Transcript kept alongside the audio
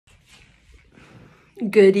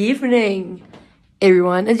Good evening,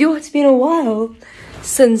 everyone. It's been a while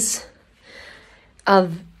since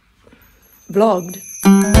I've vlogged.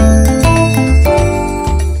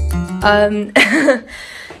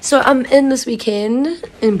 So I'm in this weekend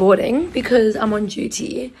in boarding because I'm on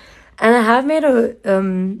duty, and I have made a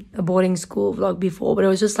boarding school vlog before, but it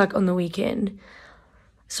was just like on the weekend.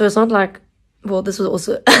 So it's not like, well, this was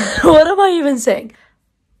also what am I even saying?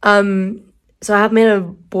 So I have made a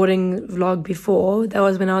boarding vlog before. That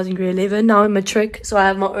was when I was in grade 11. Now I'm matric, so I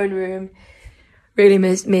have my own room. Really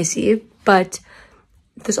messy. But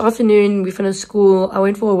this afternoon, we finished school. I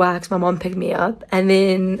went for a wax. My mom picked me up. And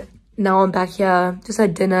then now I'm back here. Just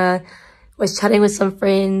had dinner. Was chatting with some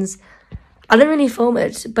friends. I didn't really film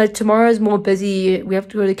it. But tomorrow's more busy. We have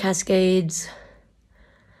to go to Cascades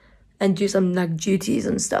and do some like duties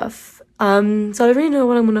and stuff. So I don't really know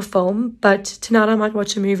what I'm gonna film, but tonight I might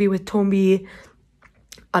watch a movie with Tombi.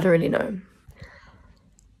 I don't really know.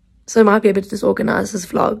 So it might be a bit disorganized, this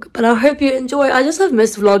vlog, but I hope you enjoy. I just have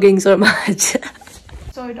missed vlogging so much.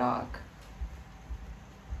 So dark.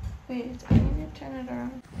 Wait, I need to turn it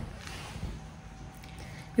around.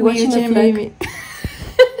 We're watching a movie.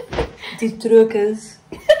 Die Strokers.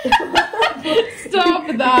 Stop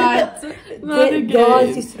that! Daar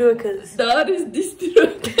is die Strokers. That is die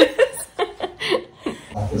Strokers.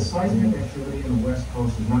 The seismic activity in the west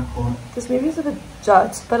coast is not caught. This movie is a bit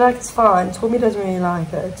jut, but like, it's fine. Tommy doesn't really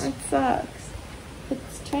like it. It sucks.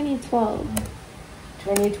 It's 2012.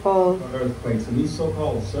 2012. Earthquakes, and these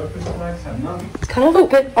so-called surface attacks have nothing. It's kind of a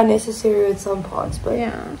bit unnecessary in some parts, but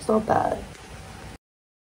Yeah. it's not bad.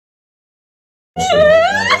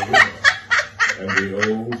 And the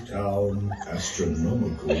old town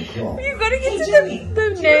astronomical clock. You gotta get to the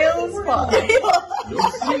nails part.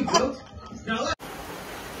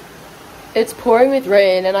 It's pouring with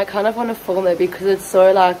rain, and I kind of want to film it because it's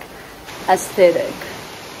so like aesthetic.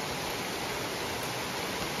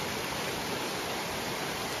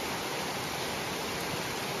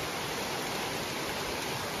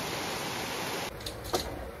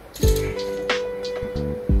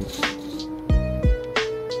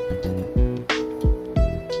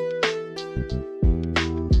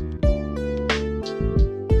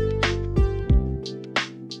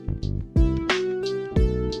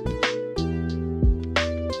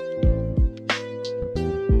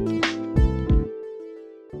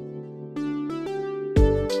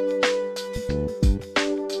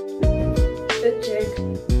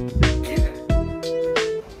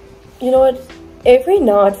 You know what, every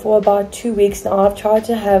night for about 2 weeks now I've tried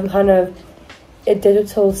to have kind of a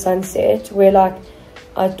digital sunset where like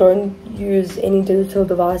I don't use any digital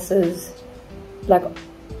devices like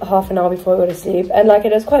half an hour before I go to sleep, and like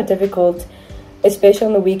it is quite difficult, especially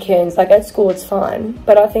on the weekends. Like at school it's fine,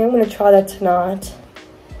 but I think I'm going to try that tonight.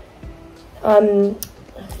 I'm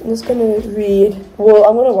just going to read, well,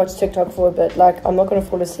 I'm going to watch TikTok for a bit. Like I'm not going to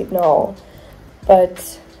fall asleep now,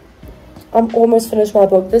 but I'm almost finished my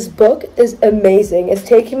book. This book is amazing. It's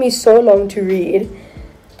taken me so long to read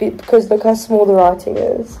because look how small the writing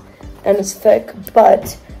is and it's thick,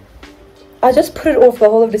 but I just put it off the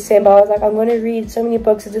whole of December. I was like, I'm going to read so many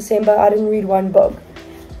books in December. I didn't read one book.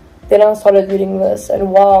 Then I started reading this and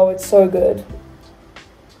wow, it's so good.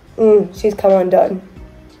 She's come undone.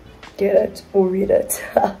 Get it or read it.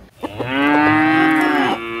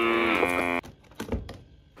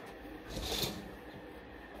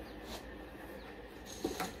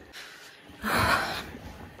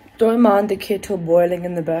 Don't mind the kettle boiling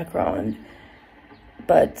in the background,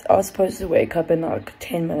 but I was supposed to wake up in like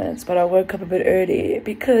 10 minutes, but I woke up a bit early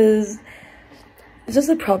because it's just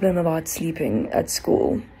a problem about sleeping at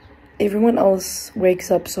school. Everyone else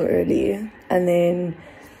wakes up so early and then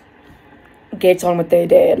gets on with their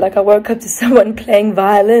day. Like I woke up to someone playing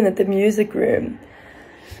violin at the music room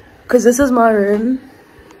because this is my room.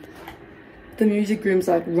 The music room's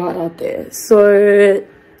like right out there, so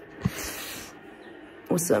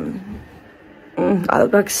awesome. I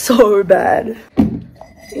look like so bad.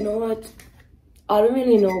 You know what, I don't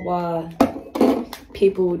really know why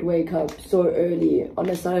people would wake up so early on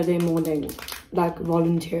a Saturday morning, like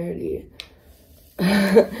voluntarily.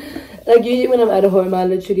 Like usually when I'm at home I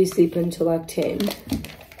literally sleep until like 10,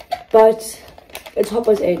 but it's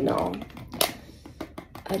 8:30 now.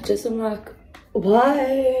 I'm like,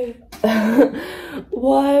 why?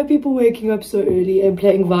 Why are people waking up so early and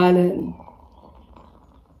playing violin?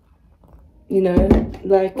 You know,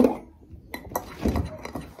 like,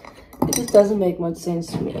 it just doesn't make much sense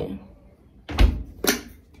to me.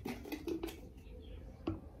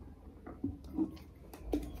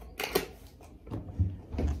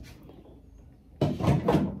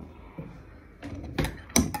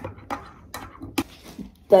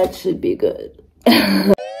 That should be good.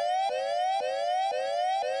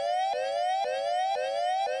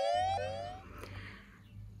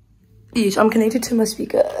 Eesh, I'm connected to my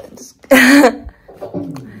speakers.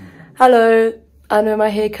 Hello. I know my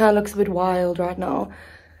hair kind of looks a bit wild right now.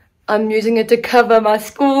 I'm using it to cover my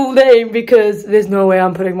school name because there's no way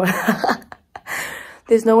I'm putting my...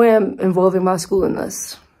 there's no way I'm involving my school in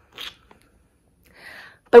this.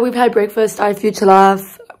 But we've had breakfast, I had Future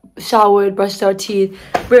Life, showered, brushed our teeth.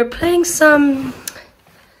 We're playing some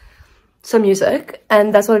music,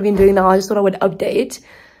 and that's what I've been doing now. I just thought I would update.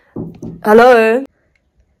 Hello.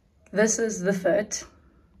 This is the fit.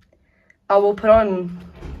 I'll put on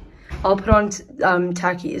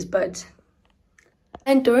tackies, but...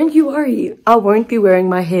 And don't you worry, I won't be wearing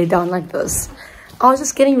my hair down like this. I was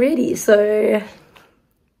just getting ready, so...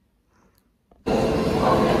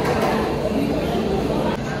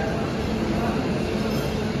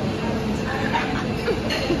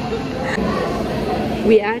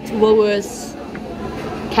 We at Woolworths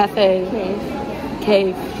Cafe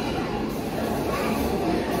Cave.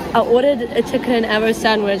 I ordered a chicken and avocado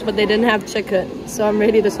sandwich, but they didn't have chicken, so I'm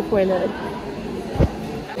really disappointed.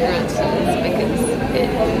 Because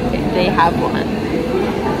they have one.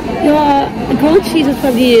 Yeah, grilled cheese is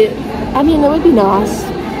probably, I mean, that would be nice.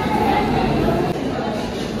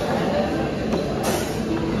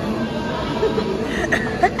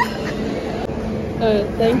 Oh,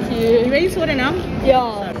 thank you. You ready to order now?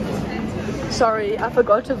 Yeah. Sorry, I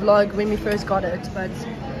forgot to vlog when we first got it, but...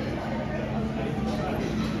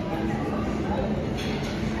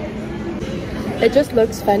 It just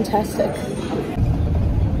looks fantastic.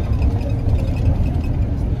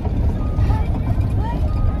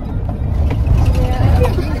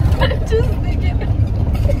 Just thinking.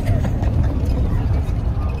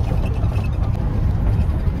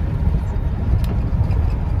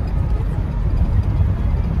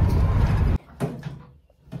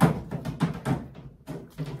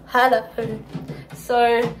 Hello. So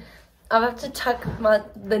I have to tuck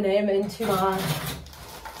the name into my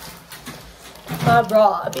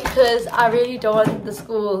bra because I really don't want the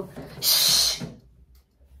school. Shh.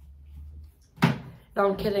 No,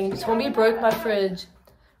 I'm kidding. Tommy broke my fridge.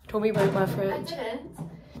 Tommy broke my fridge.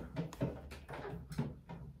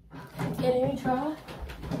 Can you try?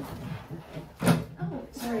 Oh,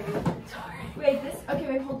 sorry. Wait, this. Okay,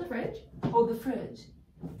 wait. Hold the fridge. Hold the fridge.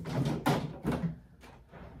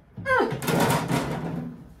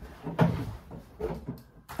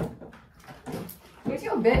 Where's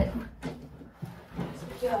your bit?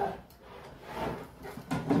 Yeah.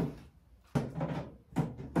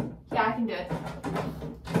 Yeah, I can do it.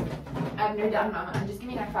 I have no doubt, Mama. Just give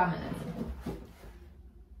me like 5 minutes.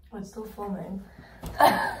 Oh, it's still filming.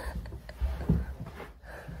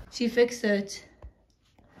 She fixed it.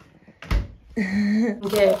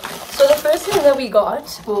 Okay, so the first thing that we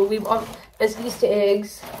got, well, we want is Easter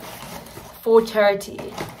eggs for charity.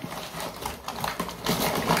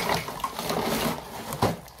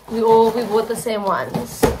 We bought the same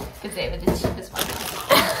ones. Because they were the cheapest ones.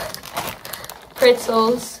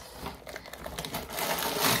 Pretzels.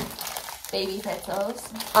 Baby pretzels.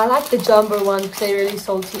 I like the jumbo ones because they're really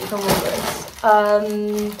salty from Woolworths.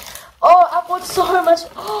 Oh, I bought so much.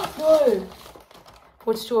 Oh no.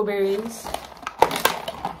 Bought strawberries.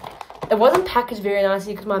 It wasn't packaged very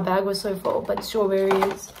nicely because my bag was so full, but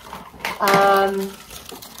strawberries. I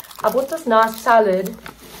bought this nice salad.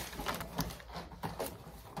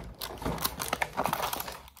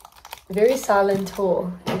 Very silent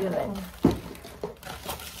haul.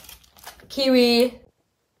 Kiwi.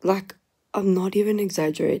 Like, I'm not even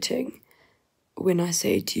exaggerating when I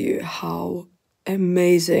say to you how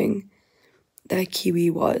amazing that kiwi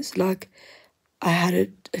was. Like, I had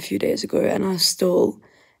it a few days ago and I still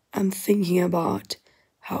am thinking about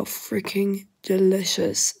how freaking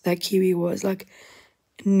delicious that kiwi was. Like,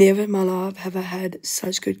 never in my life have I had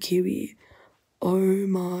such good kiwi. Oh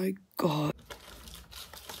my god.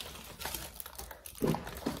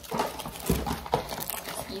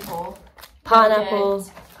 Pineapple.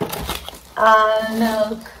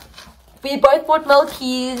 Milk. We both bought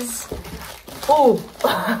Milkies. Oh.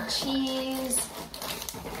 Cheese.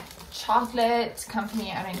 Chocolate.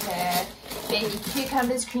 Company, I don't care. Baby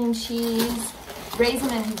cucumbers, cream cheese.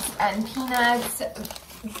 Raisins and peanuts.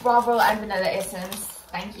 Bravo and vanilla essence.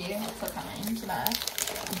 Thank you for coming tonight.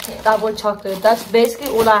 Okay. I bought chocolate. That's basically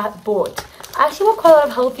all I bought. I actually bought quite a lot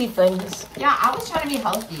of healthy things. Yeah, I was trying to be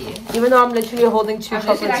healthy. Even though I'm literally holding two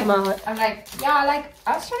chocolates in my heart. I'm like, yeah, like,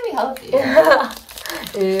 I was trying to be healthy.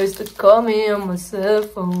 It used to call me on my cell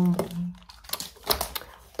phone.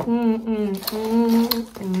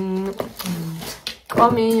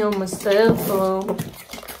 Call me on my cell phone.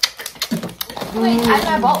 Wait, and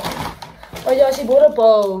my bowl. Oh yeah, she bought a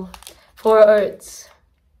bowl for her oats.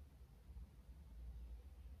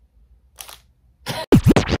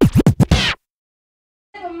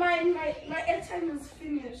 My airtime is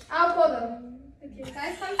finished. I'll call them. Okay,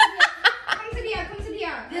 guys, come to the come to the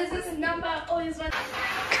There's this number always one.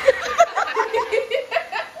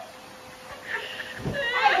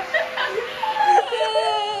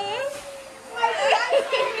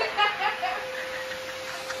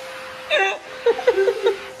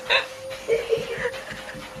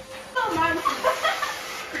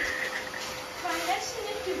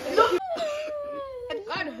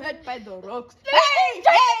 I got hurt by the rocks.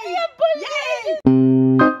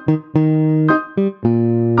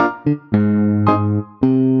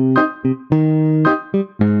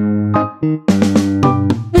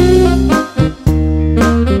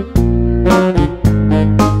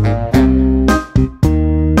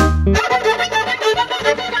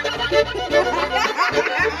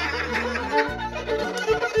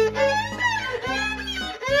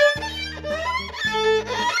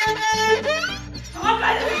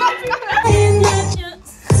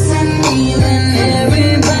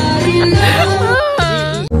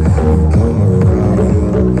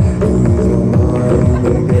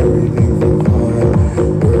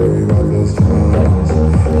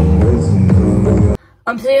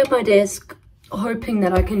 I'm sitting at my desk hoping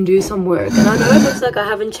that I can do some work, and I know it looks like I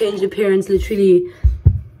haven't changed appearance literally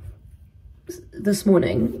this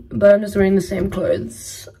morning, but I'm just wearing the same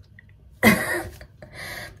clothes. I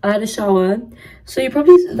had a shower, so you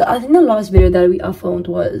probably, I think the last video that I filmed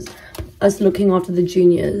was us looking after the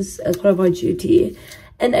juniors as part of our duty,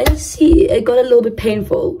 and as you see, it got a little bit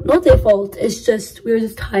painful. Not their fault, it's just we were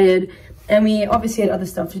just tired and we obviously had other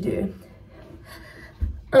stuff to do.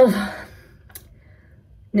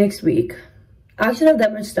 Next week I actually don't have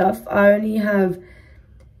that much stuff. I only have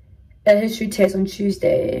a history test on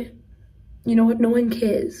Tuesday. You know what, no one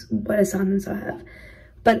cares what assignments I have,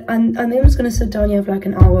 but I'm just gonna sit down here for like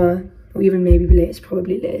an hour or even maybe less,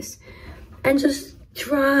 probably less, and just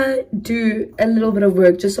try do a little bit of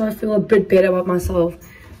work just so I feel a bit better about myself,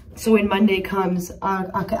 so when Monday comes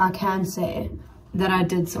I can say that I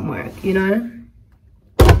did some work, you know.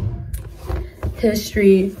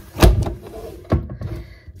 History.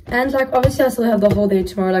 And like obviously I still have the whole day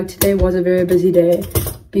tomorrow. Like today was a very busy day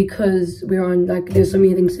because we're on, like, there's so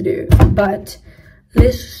many things to do, but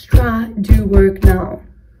let's try do work now.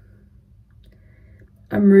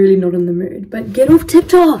 I'm really not in the mood, but get off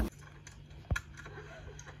TikTok.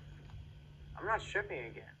 I'm not stripping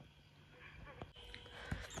again.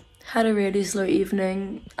 Had a really slow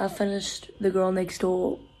evening. I finished The Girl Next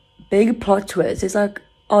Door. Big plot twist. It's like,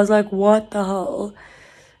 I was like, what the hell?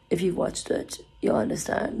 If you've watched it, you'll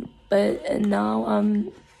understand. But and now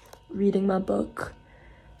I'm reading my book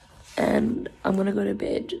and I'm gonna go to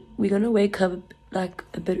bed. We're gonna wake up like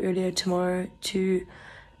a bit earlier tomorrow to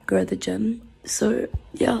go to the gym. So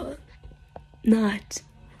yeah, night.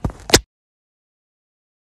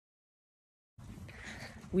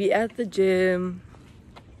 We at the gym.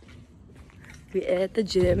 We're at the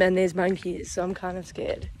gym and there's monkeys, so I'm kind of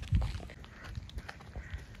scared.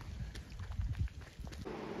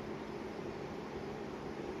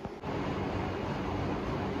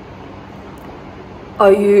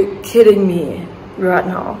 Are you kidding me right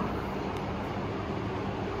now?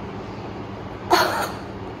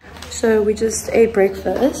 So we just ate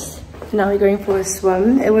breakfast. Now we're going for a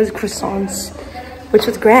swim. It was croissants, which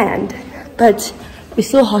was grand, but we're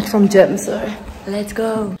still hot from gym, so let's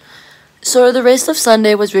go. So the rest of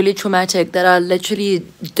Sunday was really traumatic that I literally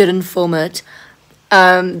didn't film it.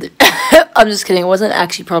 I'm just kidding. It wasn't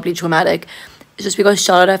actually properly traumatic. It's just we got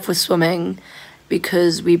shouted at for swimming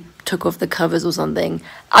because we took off the covers or something.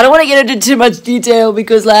 I don't want to get into too much detail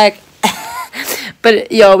because like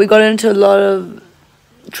but yeah, we got into a lot of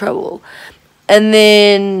trouble. And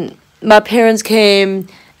then my parents came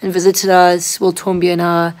and visited us, well, Tombi and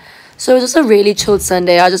I. So it was just a really chilled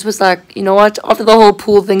Sunday. I just was like, you know what, after the whole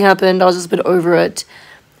pool thing happened, I was just a bit over it.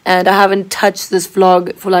 And I haven't touched this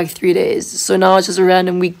vlog for like 3 days. So now it's just a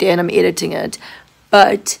random weekday and I'm editing it.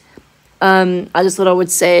 But I just thought I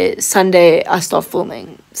would say Sunday I stopped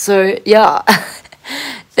filming. So yeah,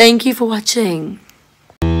 thank you for watching.